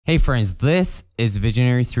Hey friends, this is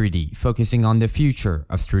Visionary 3D, focusing on the future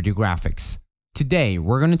of 3D graphics. Today,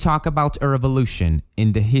 we're going to talk about a revolution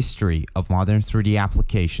in the history of modern 3D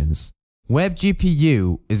applications.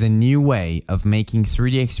 WebGPU is a new way of making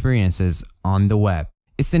 3D experiences on the web.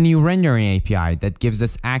 It's the new rendering API that gives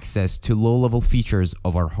us access to low-level features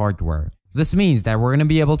of our hardware. This means that we're going to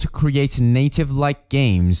be able to create native-like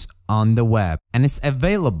games on the web, and it's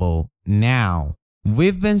available now.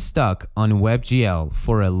 We've been stuck on WebGL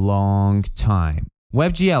for a long time.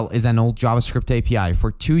 WebGL is an old JavaScript API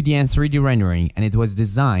for 2D and 3D rendering, and it was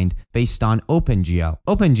designed based on OpenGL.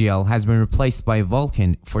 OpenGL has been replaced by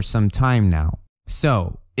Vulkan for some time now.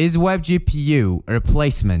 So, is WebGPU a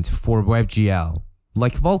replacement for WebGL,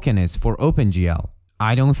 like Vulkan is for OpenGL?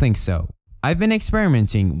 I don't think so. I've been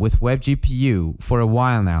experimenting with WebGPU for a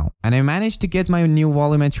while now, and I managed to get my new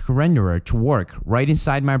volumetric renderer to work right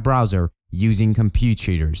inside my browser using compute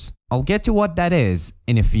shaders. I'll get to what that is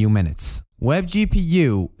in a few minutes.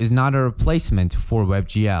 WebGPU is not a replacement for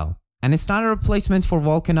WebGL, and it's not a replacement for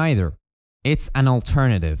Vulkan either. It's an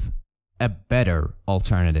alternative, a better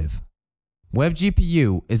alternative.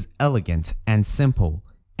 WebGPU is elegant and simple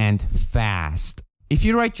and fast. If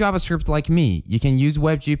you write JavaScript like me, you can use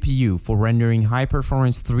WebGPU for rendering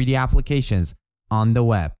high-performance 3D applications on the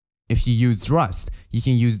web. If you use Rust, you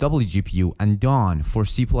can use WGPU and Dawn for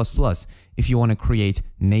C++ if you want to create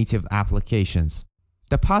native applications.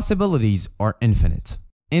 The possibilities are infinite.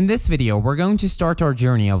 In this video, we're going to start our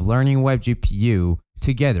journey of learning WebGPU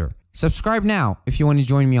together. Subscribe now if you want to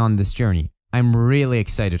join me on this journey. I'm really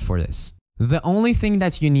excited for this. The only thing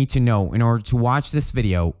that you need to know in order to watch this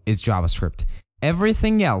video is JavaScript.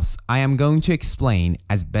 Everything else I am going to explain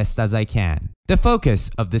as best as I can. The focus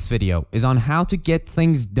of this video is on how to get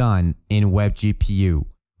things done in WebGPU.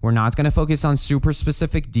 We're not going to focus on super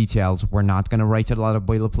specific details. We're not going to write a lot of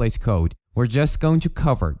boilerplate code. We're just going to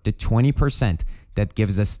cover the 20% that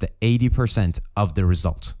gives us the 80% of the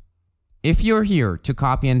result. If you're here to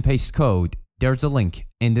copy and paste code, there's a link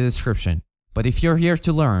in the description. But if you're here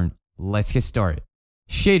to learn, let's get started.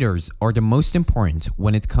 Shaders are the most important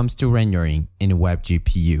when it comes to rendering in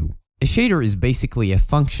WebGPU. A shader is basically a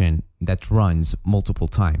function that runs multiple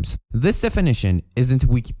times. This definition isn't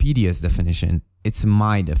Wikipedia's definition, it's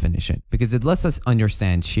my definition, because it lets us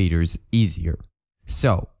understand shaders easier.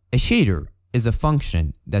 So, a shader is a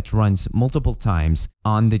function that runs multiple times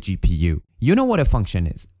on the GPU. You know what a function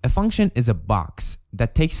is. A function is a box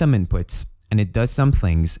that takes some inputs and it does some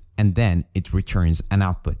things and then it returns an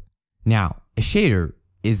output. Now, a shader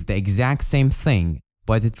is the exact same thing,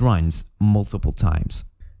 but it runs multiple times.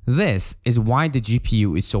 This is why the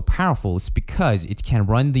GPU is so powerful. It's because it can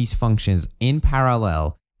run these functions in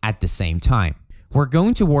parallel at the same time. We're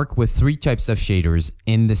going to work with three types of shaders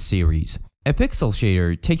in this series. A pixel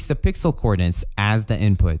shader takes the pixel coordinates as the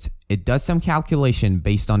input. It does some calculation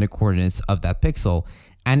based on the coordinates of that pixel,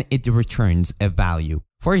 and it returns a value.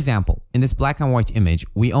 For example, in this black and white image,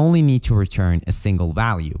 we only need to return a single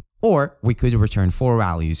value. Or we could return 4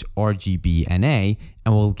 values, RGB and A,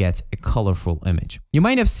 and we'll get a colorful image. You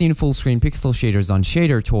might have seen full screen pixel shaders on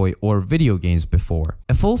Shader Toy or video games before.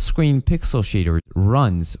 A full screen pixel shader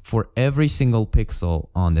runs for every single pixel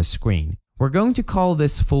on the screen. We're going to call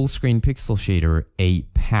this full screen pixel shader a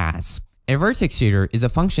pass. A vertex shader is a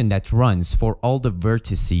function that runs for all the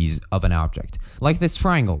vertices of an object, like this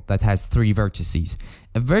triangle that has 3 vertices.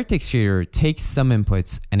 A vertex shader takes some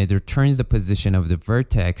inputs and it returns the position of the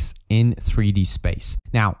vertex in 3D space.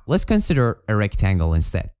 Now, let's consider a rectangle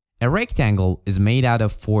instead. A rectangle is made out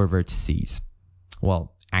of 4 vertices.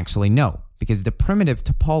 Well, actually no, because the primitive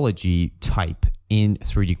topology type in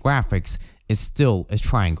 3D graphics is still a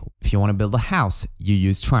triangle. If you want to build a house, you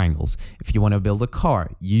use triangles. If you want to build a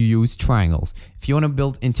car, you use triangles. If you want to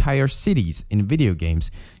build entire cities in video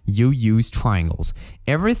games, you use triangles.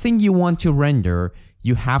 Everything you want to render,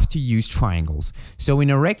 you have to use triangles. So in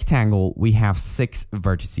a rectangle, we have 6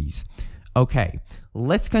 vertices. Okay,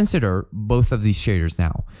 let's consider both of these shaders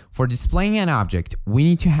now. For displaying an object, we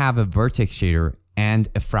need to have a vertex shader and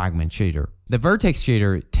a fragment shader. The vertex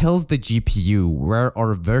shader tells the GPU where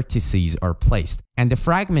our vertices are placed, and the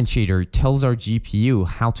fragment shader tells our GPU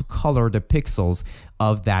how to color the pixels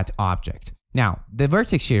of that object. Now, the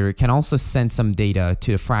vertex shader can also send some data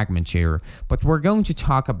to the fragment shader, but we're going to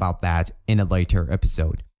talk about that in a later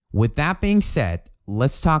episode. With that being said,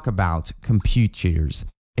 let's talk about compute shaders.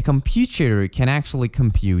 A compute shader can actually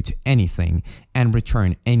compute anything and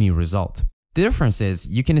return any result. The difference is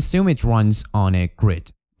you can assume it runs on a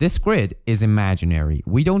grid. This grid is imaginary.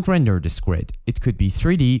 We don't render this grid. It could be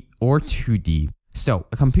 3D or 2D. So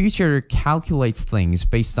a computer calculates things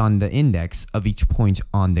based on the index of each point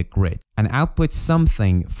on the grid and outputs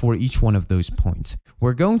something for each one of those points.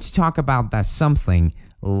 We're going to talk about that something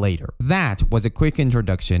later. That was a quick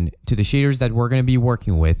introduction to the shaders that we're going to be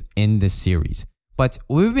working with in this series. But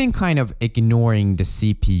we've been kind of ignoring the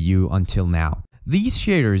CPU until now. These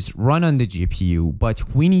shaders run on the GPU,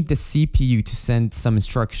 but we need the CPU to send some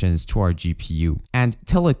instructions to our GPU and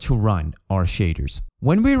tell it to run our shaders.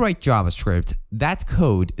 When we write JavaScript, that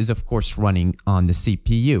code is of course running on the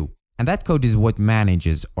CPU, and that code is what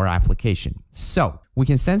manages our application. So we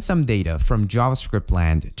can send some data from JavaScript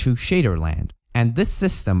land to shader land. And this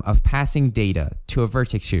system of passing data to a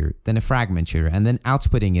vertex shader, then a fragment shader, and then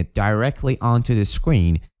outputting it directly onto the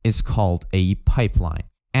screen is called a pipeline.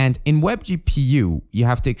 And in WebGPU, you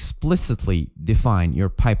have to explicitly define your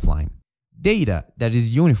pipeline. Data that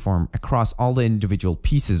is uniform across all the individual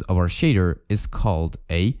pieces of our shader is called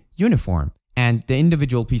a uniform. And the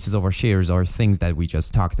individual pieces of our shaders are things that we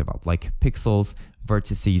just talked about, like pixels,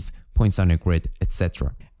 vertices, points on a grid,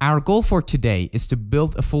 etc. Our goal for today is to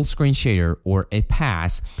build a full screen shader or a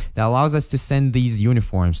pass that allows us to send these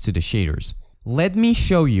uniforms to the shaders. Let me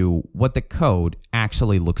show you what the code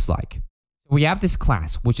actually looks like. We have this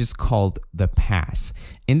class, which is called the pass.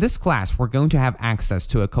 In this class, we're going to have access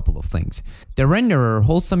to a couple of things. The renderer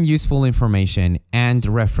holds some useful information and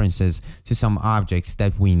references to some objects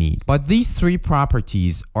that we need. But these three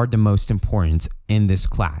properties are the most important in this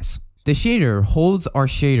class. The shader holds our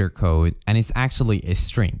shader code and is actually a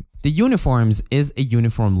string. The uniforms is a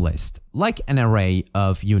uniform list, like an array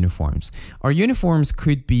of uniforms. Our uniforms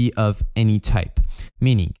could be of any type,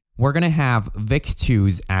 meaning we're going to have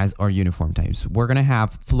vec2s as our uniform types. We're going to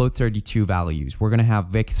have float32 values. We're going to have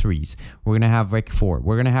vec3s. We're going to have vec4.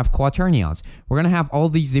 We're going to have quaternions. We're going to have all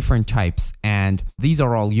these different types, and these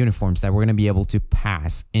are all uniforms that we're going to be able to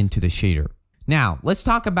pass into the shader. Now, let's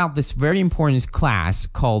talk about this very important class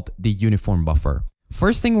called the uniform buffer.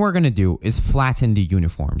 First thing we're going to do is flatten the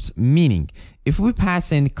uniforms, meaning if we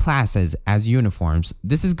pass in classes as uniforms,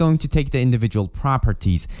 this is going to take the individual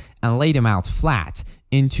properties and lay them out flat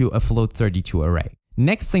into a float32 array.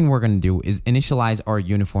 Next thing we're going to do is initialize our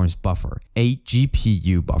uniforms buffer, a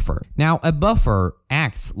GPU buffer. Now, a buffer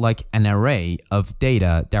acts like an array of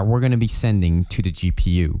data that we're going to be sending to the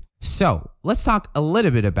GPU. So let's talk a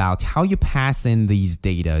little bit about how you pass in these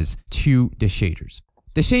datas to the shaders.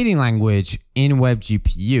 The shading language in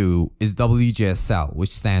WebGPU is WGSL,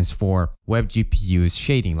 which stands for WebGPU's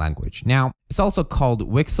shading language. Now, it's also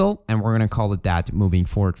called Wixel, and we're going to call it that moving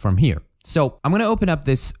forward from here. So I'm going to open up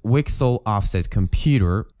this Wixel offset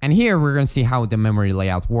computer, and here we're going to see how the memory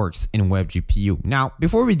layout works in WebGPU. Now,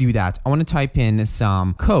 before we do that, I want to type in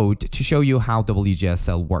some code to show you how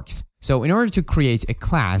WGSL works. So in order to create a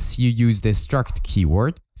class, you use the struct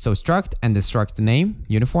keyword. So struct and the struct name,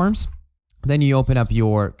 uniforms. Then you open up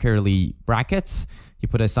your curly brackets, you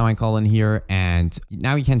put a semicolon here, and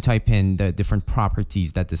now you can type in the different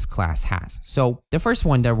properties that this class has. So the first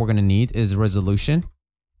one that we're going to need is resolution,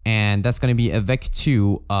 and that's going to be a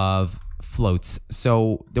vec2 of floats.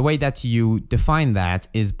 So the way that you define that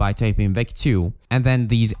is by typing vec2 and then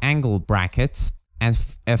these angle brackets and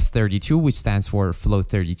F32, which stands for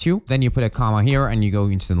float32. Then you put a comma here and you go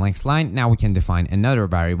into the next line. Now we can define another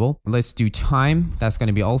variable. Let's do time. That's going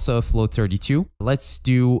to be also a float32. Let's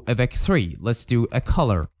do a vec3. Let's do a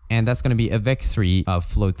color. And that's going to be a vec3 of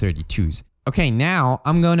float32s. Okay, now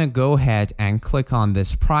I'm going to go ahead and click on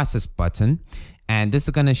this process button. And this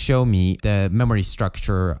is going to show me the memory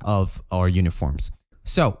structure of our uniforms.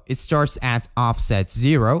 So it starts at offset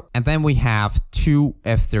 0, and then we have two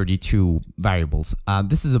F32 variables.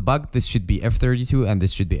 This is a bug. This should be F32 and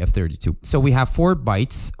this should be F32. So we have 4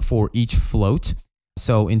 bytes for each float.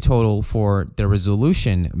 So in total for the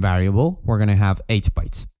resolution variable, we're going to have 8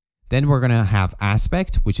 bytes. Then we're going to have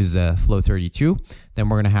aspect, which is a float32. Then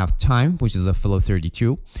we're going to have time, which is a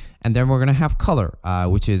float32. And then we're going to have color,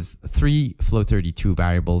 which is 3 float32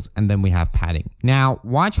 variables. And then we have padding. Now,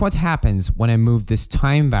 watch what happens when I move this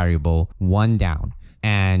time variable 1 down.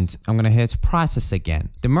 And I'm going to hit process again.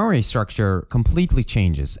 The memory structure completely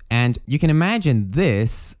changes. And you can imagine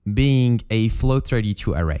this being a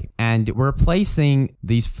float32 array. And we're replacing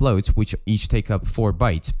these floats, which each take up 4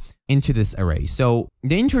 bytes, into this array. So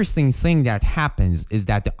the interesting thing that happens is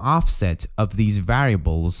that the offset of these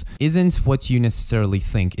variables isn't what you necessarily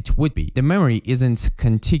think it would be. The memory isn't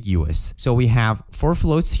contiguous. So we have 4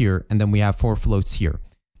 floats here, and then we have 4 floats here.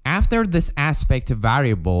 After this aspect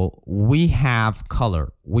variable, we have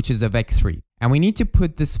color, which is a vec3. And we need to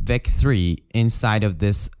put this vec3 inside of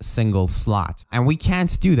this single slot. And we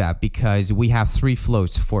can't do that because we have 3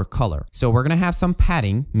 floats for color. So we're going to have some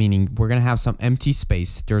padding, meaning we're going to have some empty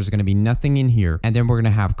space. There's going to be nothing in here. And then we're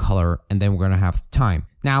going to have color, and then we're going to have time.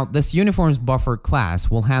 Now, this uniforms buffer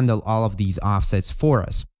class will handle all of these offsets for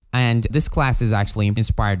us. And this class is actually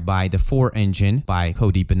inspired by the 4 engine by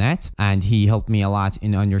Cody Bennett, and he helped me a lot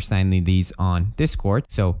in understanding these on Discord.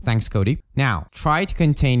 So thanks, Cody. Now, try to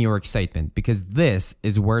contain your excitement because this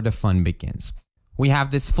is where the fun begins. We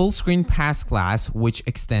have this full screen pass class, which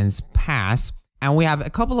extends pass, and we have a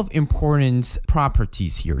couple of important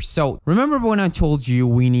properties here. So remember when I told you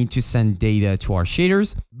we need to send data to our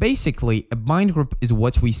shaders? Basically, a bind group is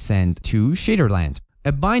what we send to Shaderland.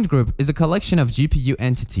 A bind group is a collection of GPU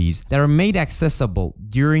entities that are made accessible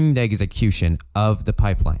during the execution of the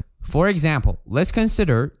pipeline. For example, let's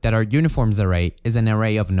consider that our uniforms array is an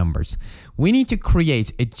array of numbers. We need to create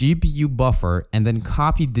a GPU buffer and then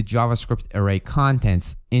copy the JavaScript array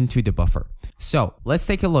contents into the buffer. So let's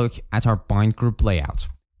take a look at our bind group layout.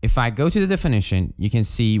 If I go to the definition, you can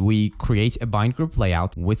see we create a bind group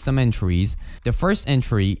layout with some entries. The first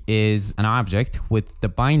entry is an object with the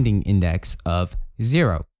binding index of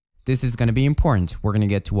 0. This is going to be important. We're going to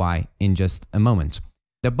get to why in just a moment.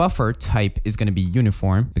 The buffer type is going to be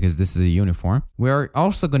uniform because this is a uniform. We're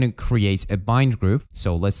also going to create a bind group.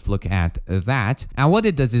 So let's look at that. And what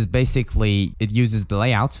it does is basically it uses the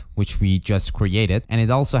layout, which we just created, and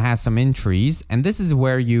it also has some entries. And this is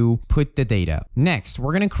where you put the data. Next,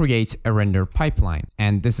 we're going to create a render pipeline.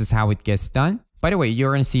 And this is how it gets done. By the way,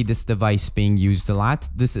 you're going to see this device being used a lot.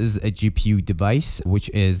 This is a GPU device, which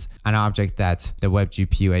is an object that the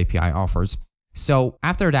WebGPU API offers. So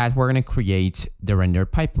after that, we're going to create the render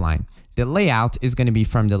pipeline. The layout is going to be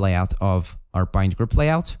from the layout of our bind group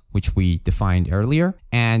layout, which we defined earlier.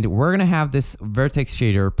 And we're going to have this vertex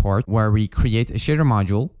shader part where we create a shader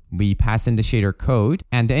module. We pass in the shader code,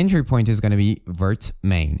 and the entry point is going to be vert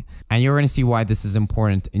main. And you're going to see why this is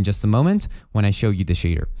important in just a moment when I show you the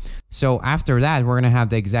shader. So after that, we're going to have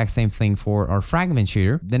the exact same thing for our fragment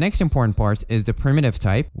shader. The next important part is the primitive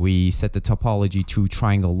type. We set the topology to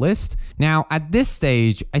triangle list. Now, at this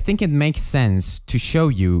stage, I think it makes sense to show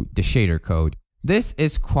you the shader code. This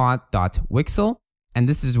is quad.wixel. And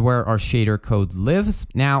this is where our shader code lives.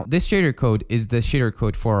 Now, this shader code is the shader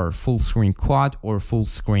code for our full screen quad or full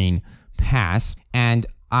screen pass. And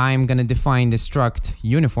I'm going to define the struct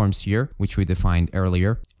uniforms here, which we defined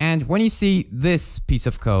earlier. And when you see this piece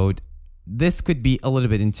of code, this could be a little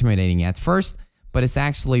bit intimidating at first, but it's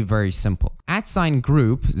actually very simple.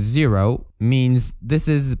 @group 0 means this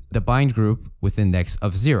is the bind group with index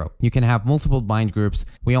of 0. You can have multiple bind groups.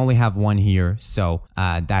 We only have one here, so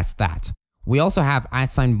that's that. We also have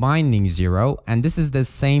 @binding 0, and this is the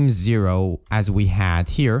same 0 as we had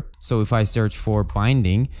here. So if I search for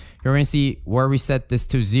binding, you're going to see where we set this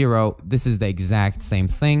to 0. This is the exact same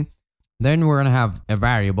thing. Then we're going to have a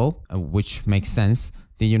variable, which makes sense.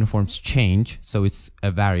 The uniforms change, so it's a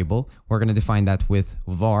variable. We're going to define that with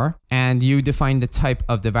var. And you define the type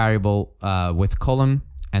of the variable with column,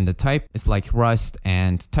 and the type is like Rust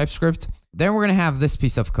and TypeScript. Then we're going to have this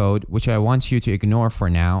piece of code, which I want you to ignore for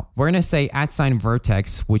now. We're going to say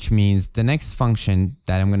 @vertex, which means the next function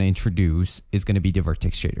that I'm going to introduce is going to be the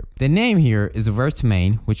vertex shader. The name here is vert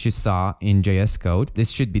main, which you saw in JS code.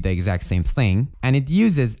 This should be the exact same thing. And it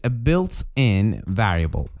uses a built-in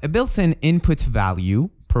variable. A built-in input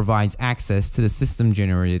value provides access to the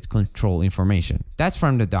system-generated control information. That's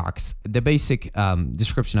from the docs. The basic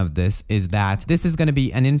description of this is that this is going to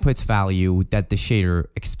be an input value that the shader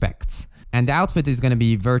expects. And the output is going to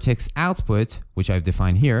be vertex output, which I've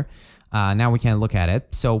defined here. Now we can look at it.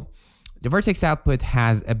 So the vertex output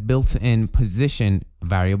has a built-in position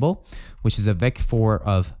variable, which is a vec4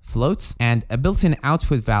 of floats, and a built-in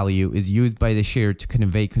output value is used by the shader to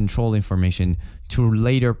convey control information to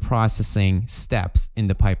later processing steps in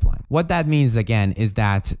the pipeline. What that means again is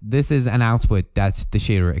that this is an output that the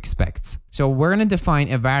shader expects. So we're going to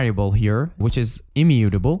define a variable here, which is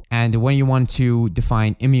immutable. And when you want to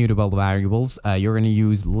define immutable variables, you're going to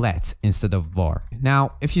use let instead of var.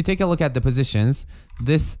 Now, if you take a look at the positions,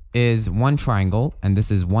 this is one triangle and this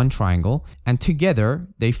is one triangle, and together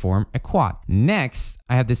they form a quad. Next,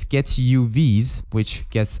 I have this get UVs, which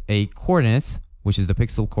gets a coordinates, which is the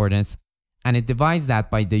pixel coordinates, and it divides that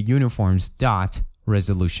by the uniforms dot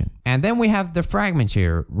resolution. And then we have the fragment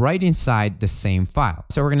shader right inside the same file.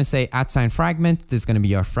 So we're going to say @fragment. This is going to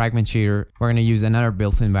be our fragment shader. We're going to use another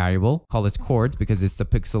built-in variable, call it coord because it's the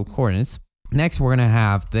pixel coordinates. Next, we're going to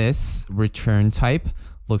have this return type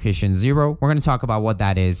location 0. We're going to talk about what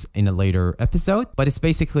that is in a later episode, but it's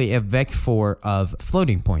basically a vec4 of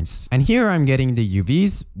floating points. And here I'm getting the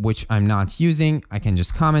UVs, which I'm not using. I can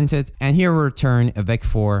just comment it. And here we return a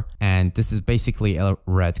vec4, and this is basically a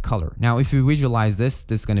red color. Now, if we visualize this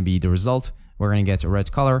is going to be the result. We're going to get a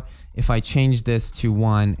red color. If I change this to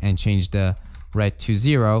 1 and change the red to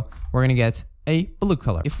 0, we're going to get a blue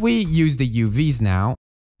color. If we use the UVs now,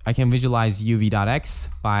 I can visualize uv.x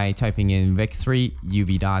by typing in vec3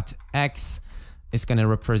 uv.x. It's going to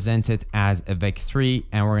represent it as a vec3,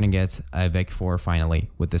 and we're going to get a vec4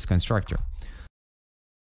 finally with this constructor.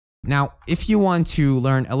 Now, if you want to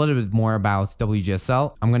learn a little bit more about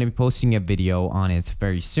WGSL, I'm going to be posting a video on it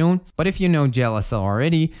very soon. But if you know GLSL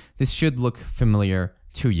already, this should look familiar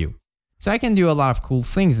to you. So I can do a lot of cool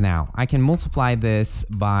things now. I can multiply this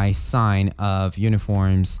by sine of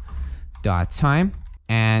uniforms.time.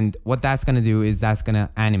 And what that's going to do is that's going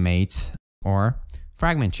to animate or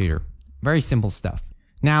fragment shader. Very simple stuff.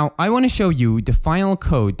 Now, I want to show you the final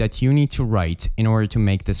code that you need to write in order to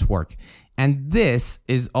make this work. And this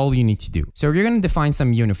is all you need to do. So you're going to define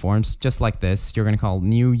some uniforms just like this. You're going to call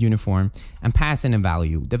new uniform and pass in a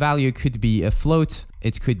value. The value could be a float.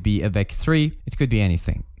 It could be a vec3. It could be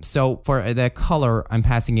anything. So for the color, I'm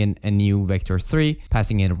passing in a new vector3,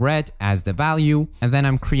 passing in red as the value. And then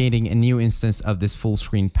I'm creating a new instance of this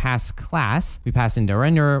Fullscreen pass class. We pass in the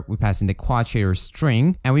renderer, we pass in the quad shader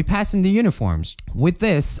string, and we pass in the uniforms. With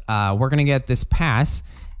this, we're going to get this pass.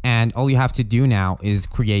 And all you have to do now is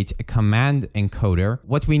create a command encoder.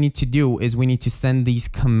 What we need to do is we need to send these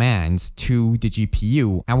commands to the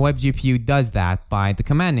GPU, and WebGPU does that by the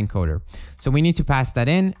command encoder. So we need to pass that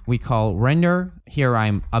in. We call render. Here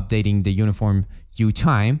I'm updating the uniform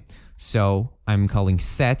uTime. So I'm calling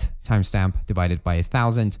set timestamp divided by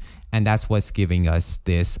 1000, and that's what's giving us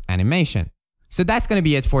this animation. So that's going to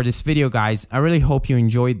be it for this video, guys. I really hope you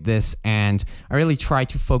enjoyed this, and I really try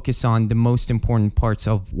to focus on the most important parts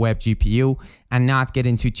of WebGPU and not get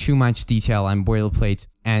into too much detail and boilerplate.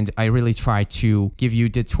 And I really try to give you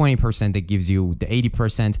the 20% that gives you the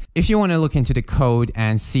 80%. If you want to look into the code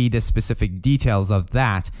and see the specific details of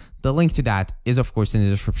that, the link to that is of course in the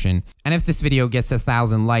description. And if this video gets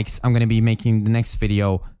 1,000 likes, I'm going to be making the next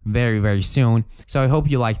video very, very soon. So I hope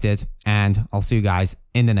you liked it, and I'll see you guys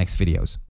in the next videos.